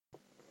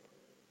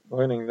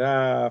Learning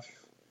Daf,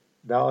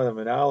 Dalet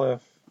and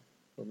Aleph.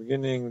 We're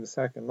beginning the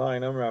second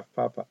line, Amrav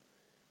Papa.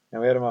 Now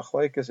we had a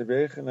machlekes Rabbi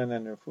Yechanan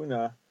and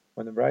Rafuna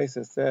when the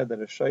Brisa said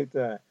that a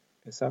shaita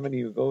is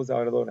somebody who goes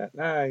out alone at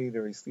night,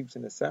 or he sleeps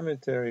in a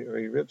cemetery, or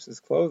he rips his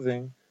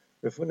clothing.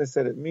 Rafuna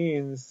said it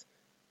means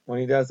when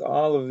he does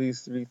all of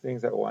these three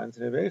things at once.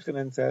 And Rabbi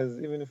Yechanan says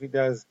even if he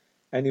does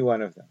any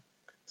one of them.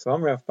 So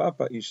Amrav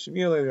Papa,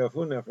 Yishmiel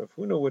Rafuna, if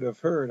Rafuna would have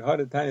heard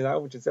Hadatani, that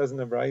which it says in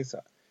the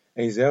Brisa.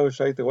 Ezeu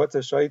shaita, what's a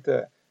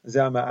shaita?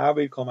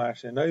 Somebody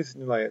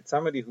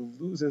who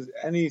loses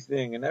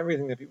anything and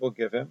everything that people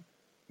give him,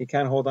 he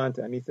can't hold on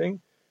to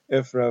anything.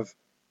 If Rav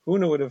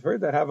Huna would have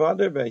heard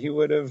that, he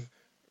would have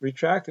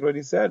retracted what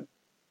he said.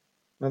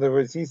 In other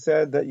words, he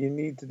said that you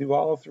need to do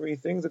all three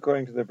things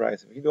according to the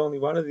Brisa. If you do only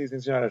one of these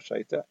things, you're not a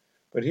shaita.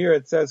 But here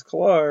it says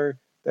klar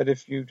that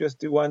if you just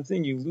do one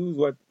thing, you lose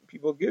what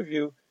people give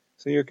you,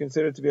 so you're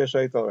considered to be a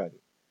shaita already.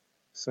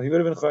 So he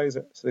would have been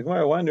chayzer. So the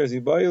Gemara wonders,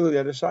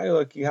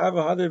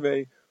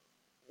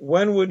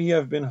 when would he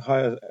have been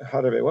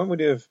Harabe? When would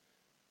he have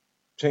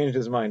changed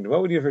his mind?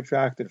 What would he have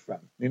retracted from?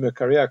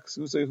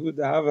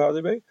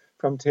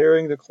 From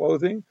tearing the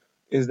clothing?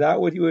 Is that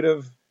what he would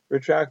have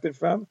retracted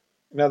from?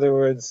 In other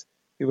words,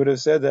 he would have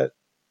said that,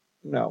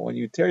 no, when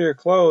you tear your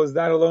clothes,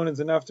 that alone is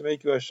enough to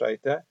make you a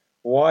shaita.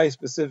 Why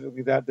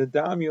specifically that? The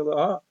dam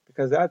yulaha,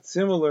 because that's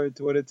similar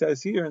to what it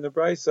says here in the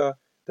Brisa,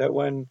 that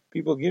when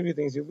people give you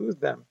things, you lose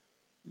them.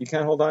 You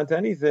can't hold on to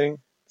anything,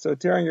 so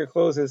tearing your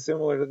clothes is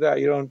similar to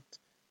that. You don't,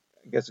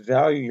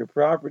 value your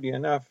property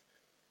enough.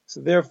 So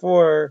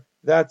therefore,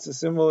 that's a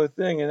similar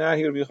thing, and now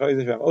he would be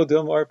chayzer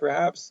from. Or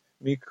perhaps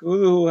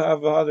mikulu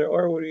have other,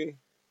 or would he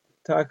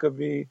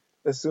be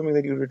assuming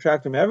that he would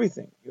retract from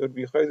everything? He would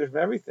be chayzer from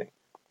everything.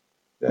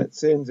 That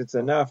since it's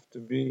enough to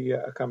be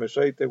a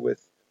kamashayta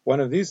with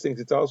one of these things,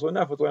 it's also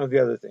enough with one of the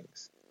other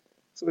things.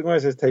 So the Gemara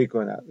says take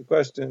on that. The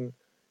question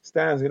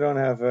stands. We don't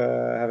have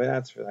an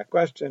answer for that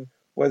question.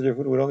 Whether it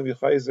would only be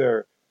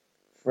chayzer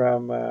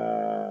from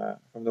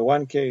the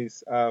one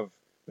case of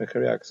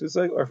Mechariak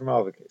Susai or from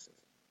all the cases.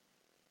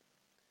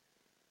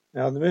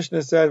 Now the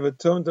Mishnah said, "But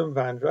tumtum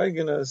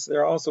vandroginus,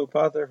 they're also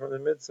pater from the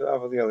mitzvah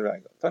of the other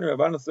regal." Tani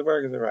Rabbanos the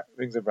Berg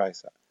brings a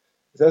brisa.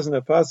 It says in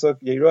the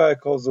pasuk, "Yeruah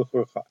kol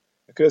zuchurcha."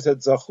 It could have said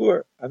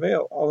zachur, a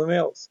male, all the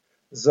males.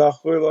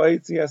 Zachur lo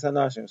haitzi as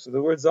hanashim. So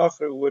the word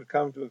zachur would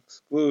come to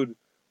exclude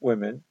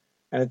women,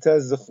 and it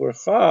says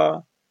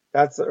zuchurcha.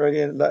 That's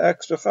already the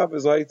extra chaf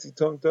is lo haitzi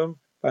tumtum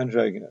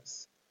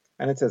vandroginus.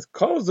 And it says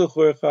kol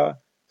zuchurcha,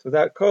 so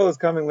that kol is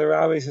coming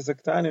l'ravi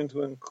shesaktanim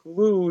to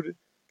include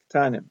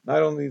ktanim.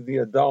 Not only the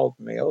adult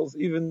males,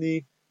 even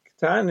the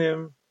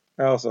ktanim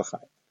are also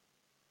chayv.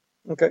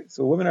 Okay,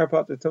 so women are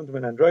pater, tumtum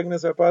and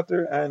androgynous are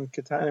pater, and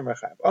ktanim are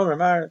chayv. Omer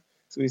Mar,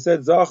 so he said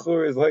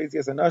zachur is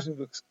la'itzias anashim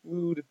to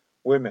exclude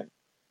women.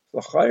 So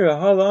chayra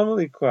halam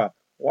likra.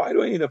 Why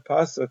do I need a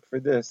pasuk for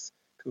this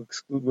to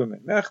exclude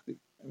women? Mechti.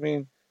 I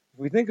mean, if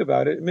we think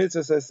about it,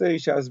 mitzvah sasei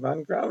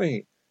shazman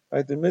gramihi.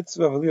 Right, the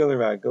mitzvah of Aliyah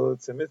L'Ragel,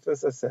 it's a mitzvah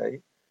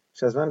sasei.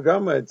 Shazman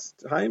Grama, it's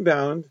time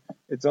bound.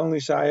 It's only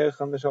shayach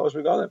on the shalosh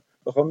regalim.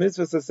 But for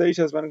mitzvah sasei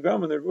Shazman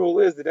Grama, the rule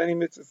is that any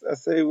mitzvah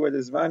sasei where the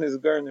zman is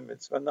gar in the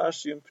mitzvah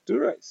nashim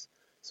p'turais.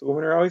 So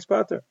women are always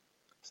pater.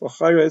 So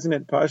chayra, isn't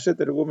it pashat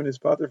that a woman is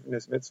pater from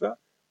this mitzvah?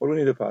 What do we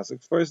need a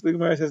pasuk? First, the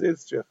Gemara says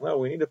itzrich. No,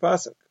 we need a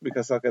pasuk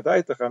because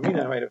Sakadaita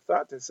Chamina might have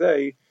thought to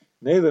say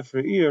neilef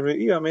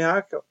re'iyah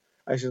mehakel.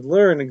 I should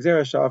learn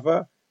Gzera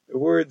Shafa. The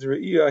words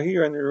re'iyah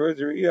here and the words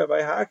re'iyah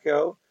by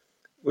hakel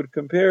would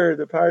compare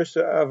the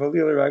parsha of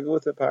Aliyah L'Ragel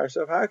with the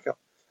parsha of hakel.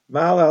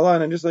 Ma'al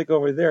alan, and just like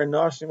over there,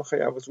 nashim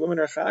chayav, women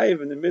are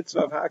chayiv in the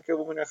mitzvah of hakel.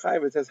 Women are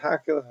chayiv. It says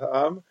hakel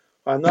ha'am,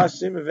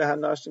 ha'nashim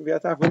v'ha'nashim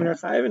v'yataf. Women are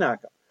chayiv in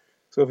hakel.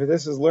 So if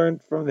this is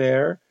learned from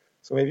there,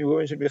 so maybe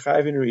women should be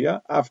chayiv in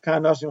re'iyah.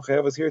 Afkan nashim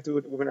chayav is here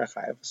too. Women are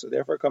chayiv. So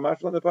therefore,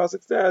 kamashlan the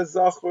pasuk says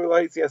zachur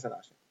la'itzias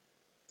hanashim.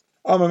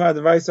 Amar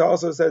the Raisa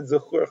also said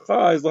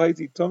zechurcha is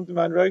laiti tumtum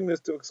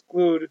androgynous to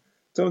exclude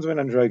tumtum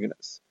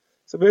androgynous.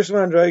 So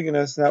bishlam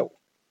androgynous. Now,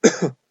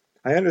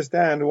 I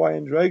understand why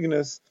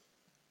androgynous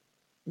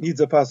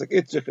needs a pasuk.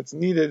 It's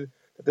needed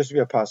that there should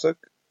be a pasuk.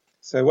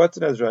 So what's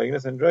an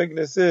androgynous?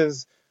 Androgynous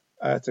is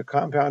it's a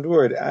compound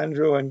word.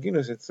 Andro and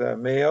ginus. It's a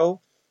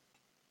male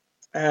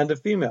and a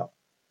female,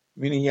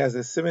 meaning he has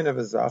a siman of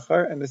a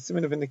zachar and a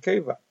siman of a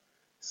nekeva.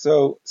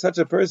 So such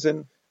a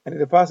person. I need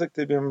a pasuk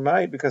to be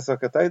reminded because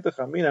Sakataita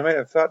Chamina might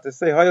have thought to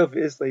say Hayel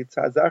v'Islay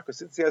tzad zachar,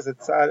 since he has a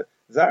tzad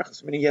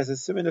zachar, meaning he has a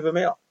siman of a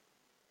male.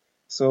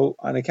 So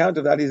on account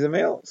of that, he's a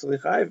male. So the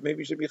chayiv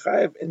maybe should be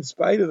chayiv in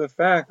spite of the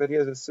fact that he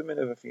has a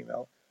siman of a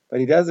female, but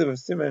he does have a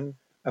siman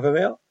of a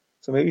male.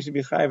 So maybe he should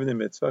be chayiv in the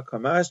mitzvah.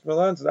 Kamash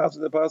Milan. So that's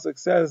what the pasuk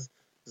says.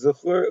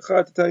 Zechur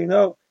chad to tell you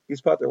no, he's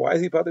pater. Why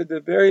is he pater?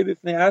 The very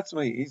b'fnei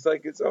atzmai. He's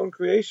like its own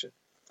creation.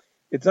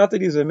 It's not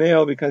that he's a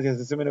male because he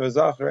has a siman of a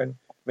zachar and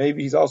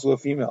maybe he's also a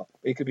female.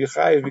 He could be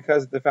chayiv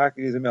because of the fact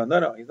that he's a male.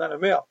 No, he's not a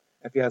male.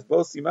 If he has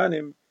both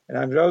simanim, and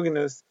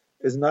androgynous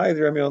is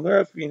neither a male nor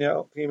a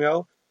female,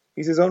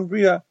 he's his own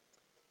bria.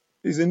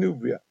 He's a new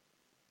bria.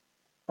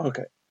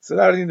 Okay, so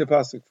that I need the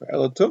pasuk for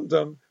elo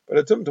tumtum, But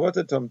a tumtum, what's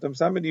a tumtum?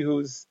 Somebody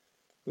whose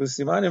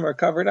simanim are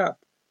covered up.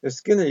 Their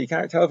skin there, you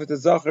can't tell if it's a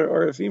zachar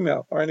or a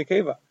female or a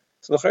nekeva.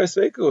 So l'char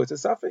sveiku, it's a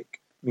suffix.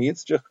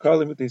 Miyitzchich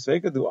kalim with the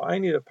sveika. Do I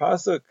need a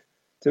pasuk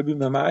to be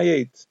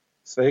mamayet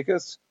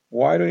sveikas?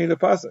 Why do I need a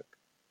pasuk?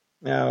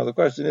 Now the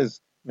question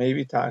is,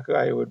 maybe taka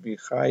I would be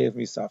chayiv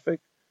misafik.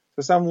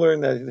 So some learn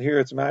that here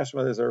it's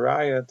mashma. There's a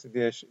raya to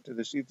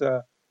the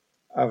shita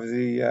of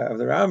the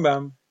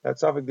Rambam that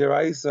safek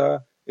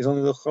deraisa is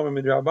only l'choma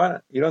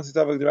midrabanan. You don't see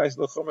safek deraisa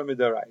l'choma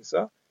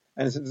midaraisa,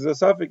 and since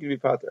there's a safek, you'd be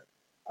pater.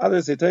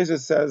 Others say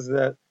Tosfos says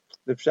that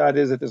the pshat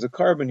is that there's a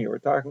carbon here. We're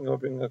talking about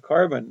bringing a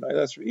carbon,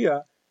 that's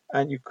riyah,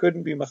 and you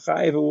couldn't be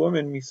machayiv a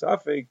woman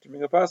misafek to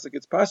bring a pasuk.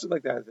 It's pasuk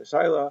like that. The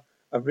shaila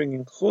of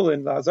bringing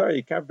chulin la azara,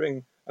 you can't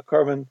bring a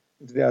carbon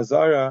into the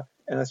azara,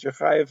 and that's your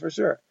chayiv for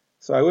sure.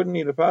 So I wouldn't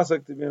need a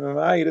pasuk to be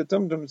mamayid a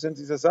tumtum since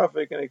he's a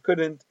safek, and I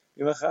couldn't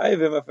be machayiv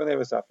him if I have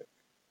a safek.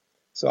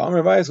 So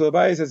Amr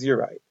Abai says, you're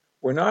right.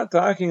 We're not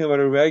talking about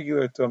a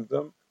regular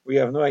tumtum. We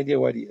have no idea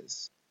what he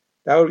is.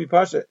 That would be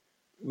pasha.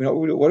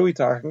 What are we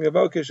talking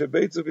about? His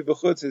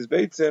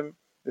beitzim,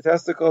 the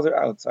testicles are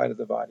outside of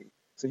the body.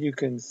 So you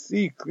can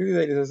see clearly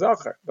that he's a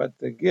zachar, but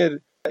the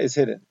gid is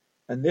hidden.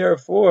 And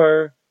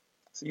therefore,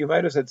 so you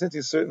might have said, since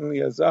he's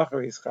certainly a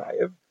zachar, he's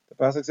chayiv. The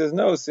pasuk says,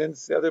 no,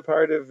 since the other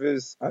part of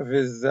his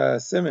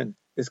siman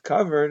is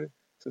covered,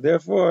 so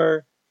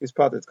therefore, he's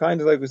pater. It's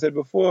kind of like we said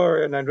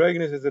before, an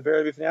androgynous is a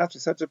beri b'fnei.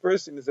 Such a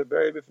person is a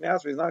beri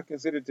b'fnei. He's not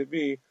considered to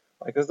be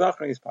like a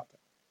zachar, he's pater.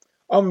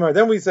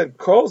 Then we said,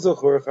 kol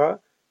zachurcha,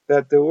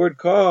 that the word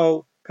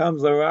kol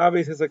comes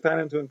l'rabi says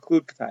ketanim to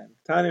include ketanim.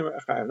 Ketanim are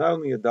chayav, not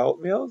only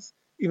adult males,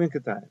 even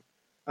ketanim.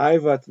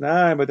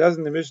 Ayvatnai, but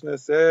doesn't the Mishnah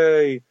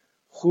say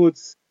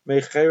chutz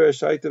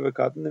mecheresh shaita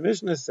v'katan? The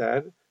Mishnah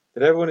said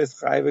that everyone is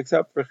chayav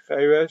except for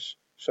cheresh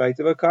shaita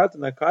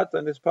v'katan. A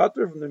katan is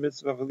pater from the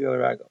mitzvah of aliyah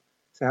l'ragel.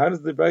 So how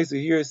does the Brisa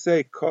here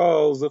say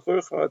kol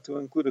zechurcha to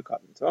include a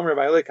cotton? So Amr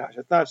Abai Lekash,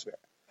 it's not fair.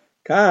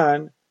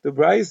 Kan the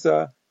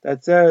Brisa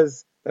that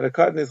says that a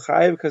cotton is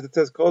chayiv because it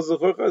says kol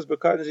zechurcha is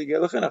b'katan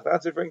shegel chinuch.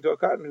 That's referring to a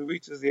cotton who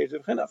reaches the age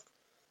of chinuch,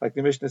 like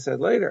the Mishnah said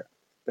later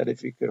that if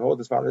he could hold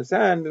his father's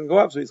hand and go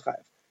up, so he's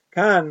chayiv.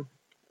 Kan,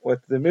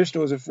 what the Mishnah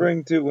was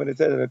referring to when it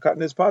said that a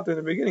cotton is pater in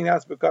the beginning,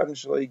 that's b'katan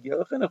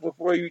shegel chinuch.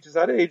 Before he reaches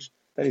that age,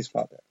 then he's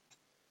pater.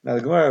 Now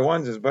the Gemara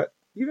wonders, but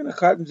even a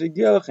cotton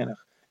shegel chinuch.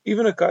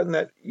 Even a cotton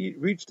that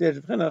reached the age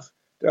of chinuch,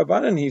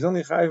 Rabbanan, he's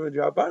only chayiv with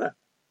Rabbanan.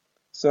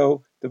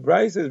 So the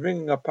Brisa is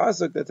bringing a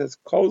pasuk that says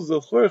kol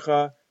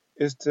zechurcha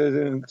is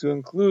to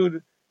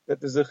include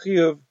that there's a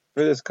chiyuv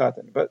for this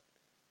cotton, but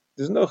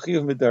there's no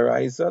chiyuv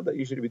midaraisa that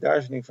you should be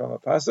darshaning from a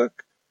pasuk.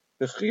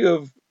 The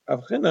chiyuv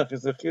of chinuch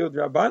is the chiyuv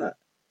Rabbanan.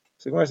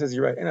 So Gemara says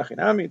you're right.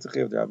 Enachinami, it's a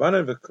chiyuv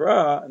Rabbanan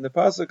v'kra, and the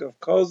pasuk of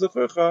kol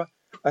zechurcha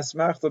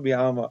asmachta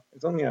bi'alma.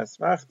 It's only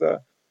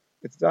asmachta.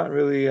 It's not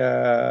really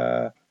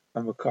a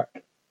makar.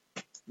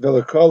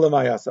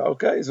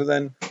 Okay, so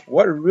then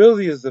what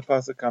really is the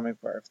pasuk coming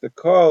for? If the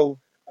call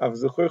of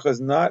zechurcha is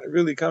not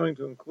really coming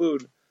to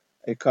include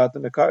a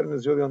cotton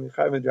is really only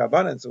chayv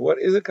drabanan. So what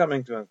is it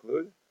coming to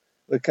include?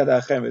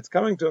 L'kadachem. It's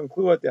coming to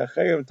include what the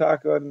acherim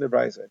talk about in the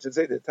brisa. It should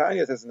say the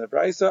Tanya says in the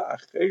brisa,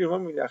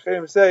 acherim, the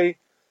acherim say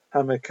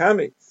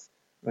hamekamitz.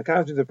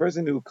 Mekamitz means a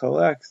person who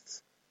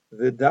collects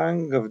the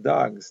dung of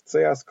dogs,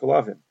 tzayas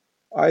kolavim.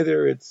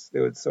 Either they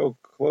would soak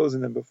clothes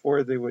in them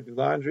before they would do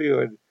laundry or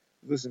would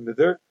loosen the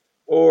dirt,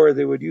 or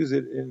they would use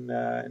it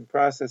in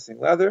processing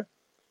leather.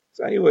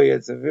 So anyway,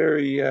 it's a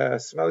very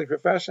smelly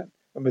profession.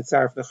 A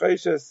mitzaref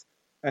nechoshes,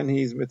 and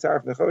he's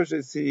mitzaref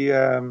nechoshes.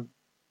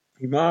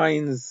 He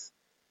mines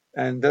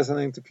and does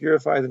something to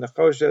purify the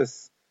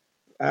nechoshes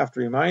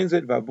after he mines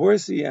it.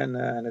 Vabursi and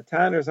a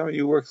tanner, somebody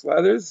who works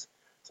leathers.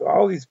 So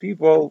all these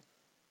people,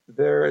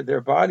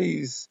 their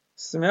bodies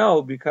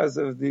smell because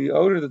of the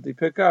odor that they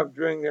pick up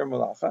during their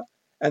malacha,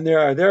 and they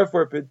are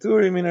therefore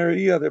peturi min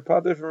hariyah. They're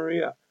pater from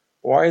hariyah.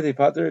 Why are they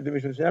pater?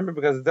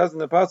 Because it does in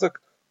the pasuk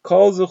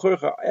kol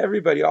zechurcha.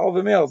 Everybody, all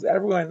the males,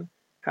 everyone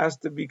has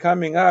to be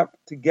coming up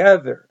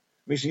together.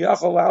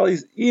 Mishiyachol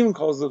alis im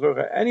kol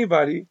zechurcha.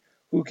 Anybody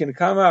who can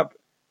come up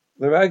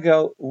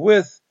l'regel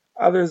with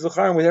other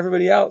zecharim, with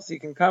everybody else, he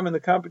can come in the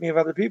company of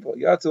other people.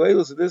 Yatzu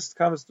elu. So this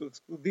comes to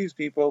exclude these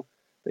people.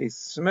 They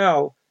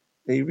smell.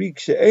 They reek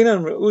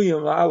she'enan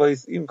re'uyim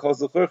la'alis im kol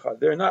zechurcha.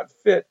 They're not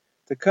fit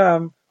to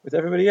come with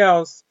everybody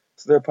else,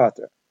 so they're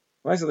pater.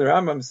 The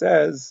Rambam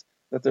says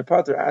that they're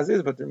pater as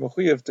is, but they're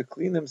mechuyev to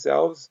clean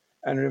themselves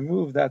and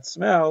remove that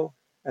smell,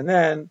 and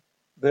then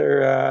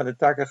they're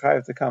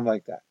takachayev to come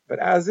like that. But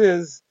as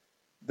is,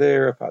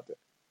 they're a pater.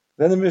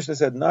 Then the Mishnah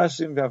said,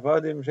 Nashim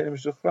v'avadim shenim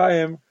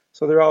shuchrayim,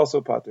 so they're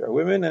also pater.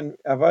 Women and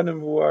avadim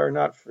who are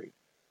not free.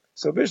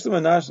 So Bishlam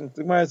and Nashim,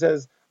 the Gemara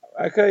says,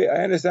 okay,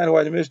 I understand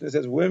why the Mishnah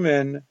says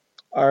women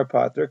are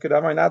pater.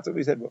 Kedamar, not what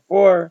we said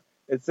before.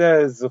 It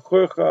says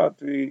zechurcha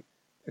to be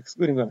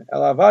excluding women.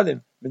 El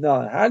avadim,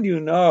 but how do you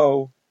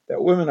know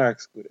that women are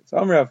excluded? So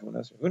Amr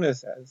Huna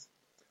says,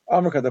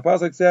 the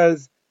pasuk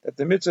says that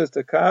the mitzvah is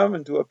to come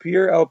and to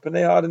appear el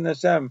pnei Adon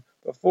Hashem,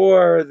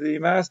 before the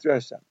master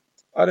Hashem.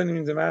 Adon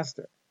means a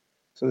master.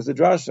 So there's a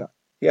drasha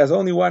he has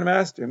only one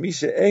master.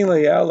 Misha ein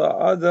le'ela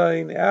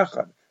adain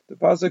echad. The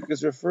pasuk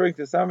is referring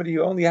to somebody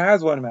who only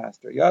has one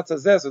master.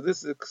 Yatzazeh, so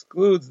this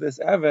excludes this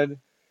Eved.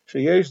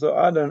 Sheyesh lo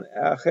adon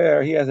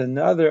acher, he has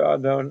another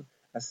adon,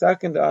 a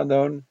second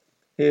adon,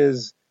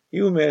 his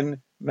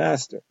human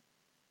master.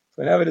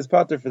 So an Eved is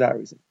pater for that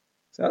reason.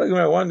 So now the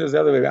Gemara wonders the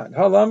other way around.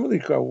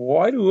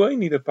 Why do I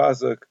need a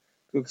pasuk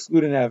to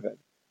exclude an Eved?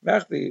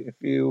 Mechti, if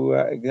you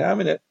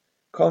examine it,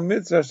 kol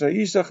mitzvah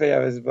sha'isha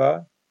chayav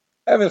ba,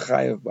 Eved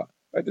chayav ba.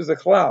 Right? There's a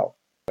klal.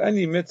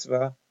 Any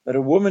mitzvah that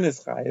a woman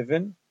is chayav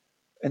in,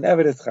 an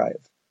Eved is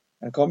chayav.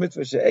 And kol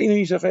mitzvah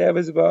she'einu isha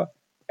chayav ba,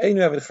 einu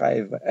Eved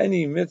chayav ba.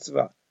 Any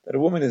mitzvah that a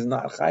woman is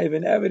not chayav,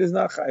 an Eved is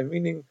not chayav,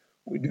 meaning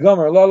we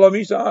gomer la la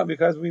misha,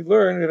 because we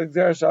learn that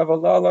exer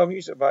shava la la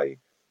misha by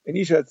in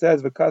Isha it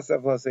says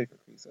v'kasav la sefer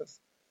krisas.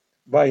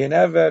 By an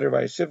Eved or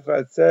by a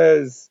Shivcha it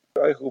says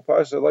eichu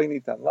pasha lo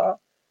nitan la.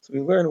 So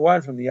we learn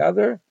one from the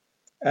other,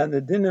 and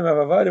the dinim of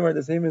avadim are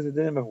the same as the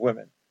dinim of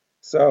women.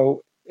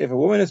 So if a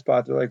woman is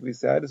pater, like we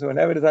said, so an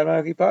Eved is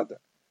automatically pater.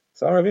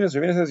 So Ravina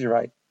says you're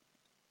right.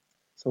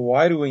 So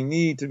why do we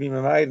need to be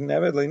mamayid and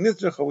Eved? Like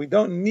nitzracha, we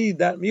don't need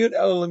that mute.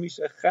 El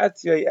misha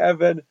chatziyay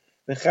Eved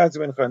v'chatziyay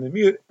ben chan. The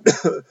mute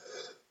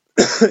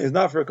is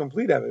not for a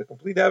complete Eved. A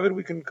complete Eved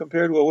we can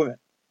compare to a woman.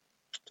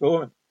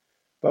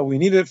 But we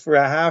need it for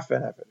a half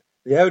an Eved.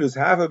 The Eved is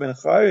half a ben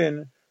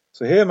chayin,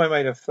 so him I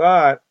might have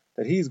thought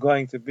that he's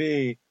going to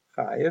be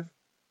chayiv.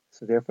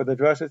 So therefore the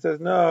drasha says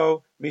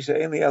no, misha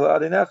ainli ela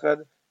adin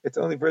echad, it's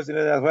only person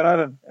that has one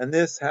adon. And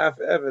this half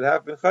Eved,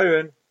 half ben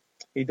chayin,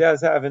 he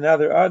does have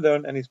another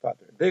adon and he's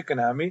pater.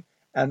 Dekanami,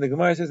 and the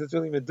Gemara says it's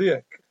really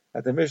meduyak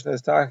that the Mishnah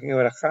is talking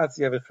about a chatzi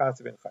Eved,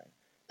 chatzi ben chayin.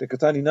 The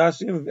katani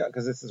nashim,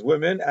 because this is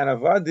women, and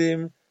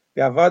avadim,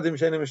 v'avadim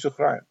shenim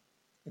mishuchraim.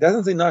 It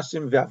doesn't say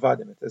nashim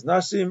v'avadim. It says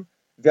nashim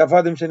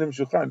v'avadim shenim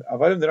mishuchraim.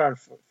 Avadim that aren't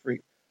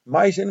free.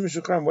 My shenim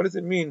mishuchraim. What does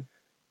it mean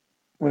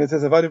when it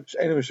says avadim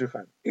shenim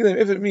mishuchraim? Even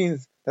if it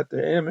means that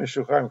they're shenim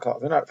mishuchraim,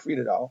 they're not freed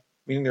at all,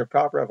 meaning they're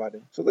proper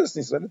avadim. So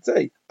listen, so let it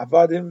say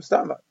avadim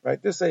stama,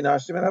 right? Just say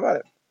nashim and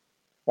avadim.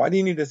 Why do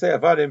you need to say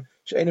avadim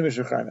shenim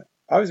mishuchraim?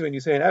 Obviously, when you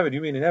say an Eved, you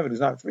mean an Eved who's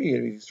not free.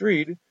 If he's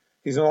freed,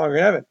 he's no longer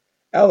an Eved.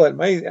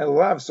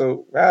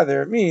 So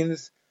rather it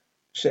means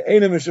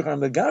she'enim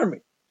mishuchraim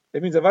legarmi.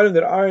 It means avadim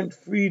that aren't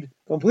freed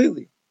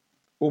completely.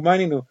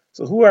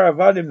 So who are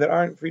avadim that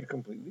aren't freed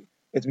completely?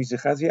 It's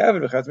mishachazi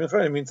Eved v'chatz ben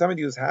chayin. It means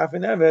somebody who's half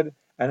an Eved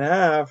and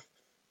half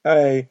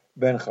a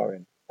ben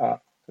chayin. So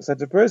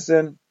such a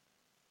person,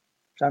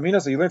 Shamina.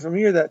 So you learn from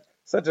here that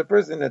such a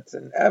person that's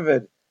an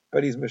Eved,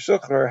 but he's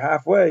meshuchar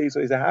halfway, so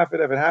he's a half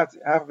an Eved, half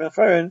ben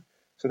chayin.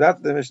 So that's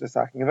what the Mishnah is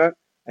talking about,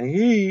 and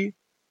he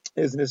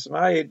is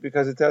nismayit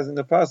because it says in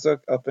the pasuk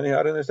al pnei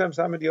adon Hashem,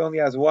 somebody only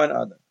has one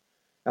adon.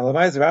 Now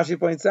Lamais Rashi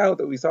points out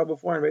that we saw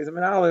before in Beis and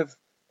Aleph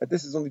that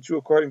this is only true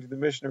according to the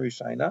Mishnah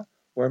Rishaina,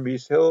 where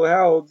Mishil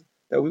held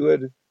that we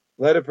would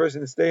let a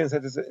person stay in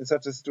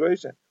such a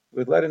situation.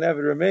 We would let an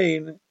Eved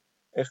remain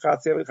a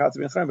chatzi Eved chatzi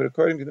ben chayin. But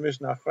according to the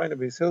Mishnah Achroina,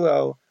 Beis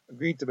Hillel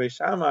agreed to Beis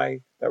Shammai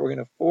that we're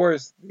going to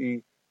force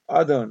the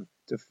adon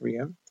to free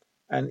him.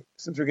 And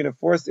since we're going to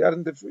force the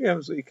adon to free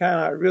him, so he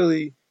cannot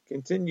really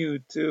continue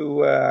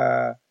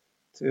to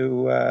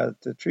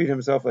treat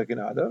himself like an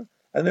adon,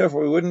 and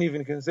therefore we wouldn't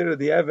even consider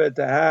the Eved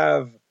to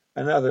have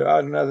another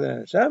adon other than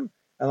Hashem.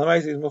 And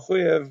Lamaisi is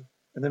mechuyev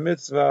in the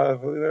mitzvah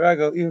of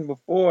regal even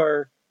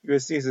before your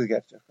ceases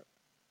get shecher.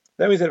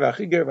 Then we said about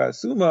Chagiga, about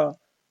Suma,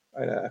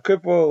 a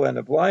cripple and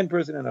a blind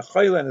person and a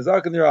chayla and a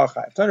zaken, they're all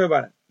chayiv. Tanu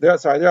Rabbanan,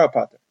 they're all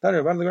pater.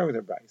 Tanu Rabbanan, they're with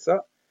their brayso.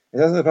 It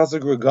doesn't the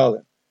pasuk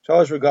regalim,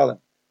 shalosh regalim.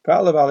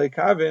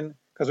 Kavin,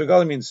 because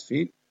regalim means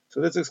feet,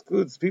 so this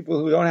excludes people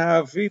who don't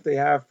have feet. They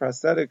have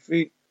prosthetic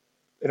feet.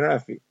 They don't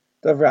have feet.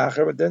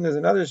 But then there's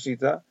another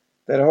shita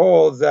that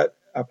holds that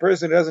a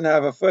person who doesn't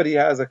have a foot, he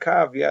has a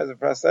kav, he has a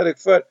prosthetic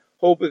foot,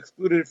 hope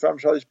excluded from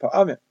shalish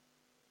pa'amim,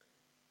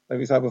 like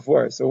we saw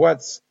before. So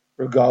what's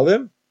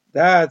regalim?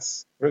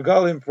 That's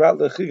regalim prat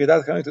lechiga.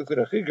 That's coming to include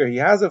a chiga. He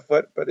has a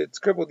foot, but it's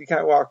crippled. He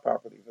can't walk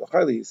properly.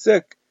 He's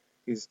sick.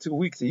 He's too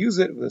weak to use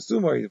it. With a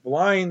sumo, he's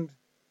blind.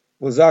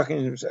 With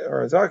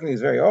zaken,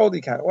 he's very old.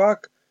 He can't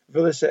walk.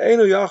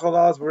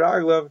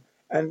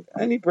 And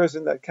any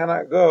person that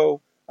cannot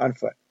go on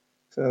foot.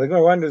 So the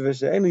Gemara wonders,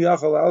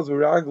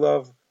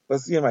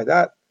 let's see by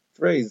that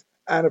phrase,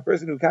 and a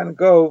person who can't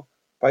go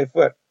by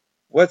foot.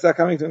 What's that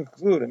coming to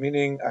include?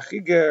 Meaning, a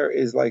chiger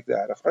is like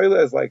that, a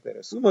chayla is like that,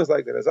 a suma is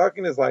like that, a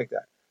zaken is like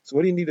that. So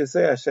what do you need to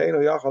say? What's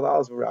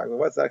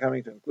that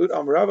coming to include?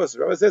 Rava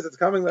says it's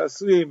coming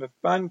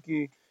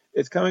to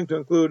it's coming to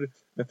include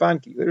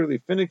mefanki, literally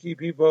finicky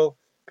people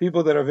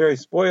that are very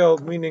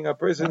spoiled, meaning a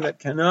person that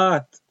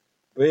cannot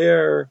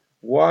bear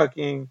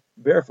walking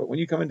barefoot. When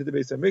you come into the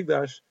Beis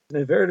Hamikdash,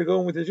 it's better to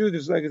go in with the Jews,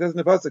 just like it says in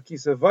the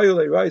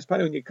pasuk,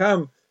 when you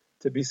come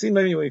to be seen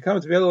by me, when you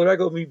come to be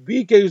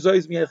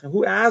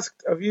who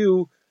asked of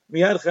you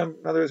miyadchem,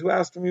 in other words, who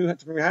asked from you,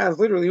 from your hands,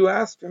 literally, who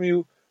asked from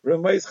you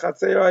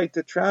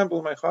to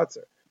trample my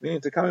chatzar,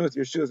 meaning to come in with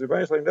your shoes.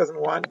 Rebbeinu Shalom doesn't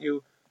want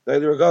you, the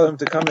regalim,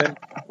 to come in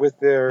with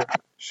their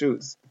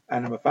shoes.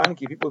 And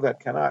mafanki, people that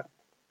cannot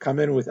come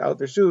in without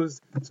their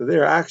shoes, so they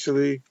are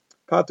actually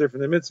pater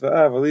from the mitzvah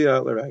of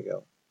aliyah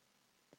l'regel.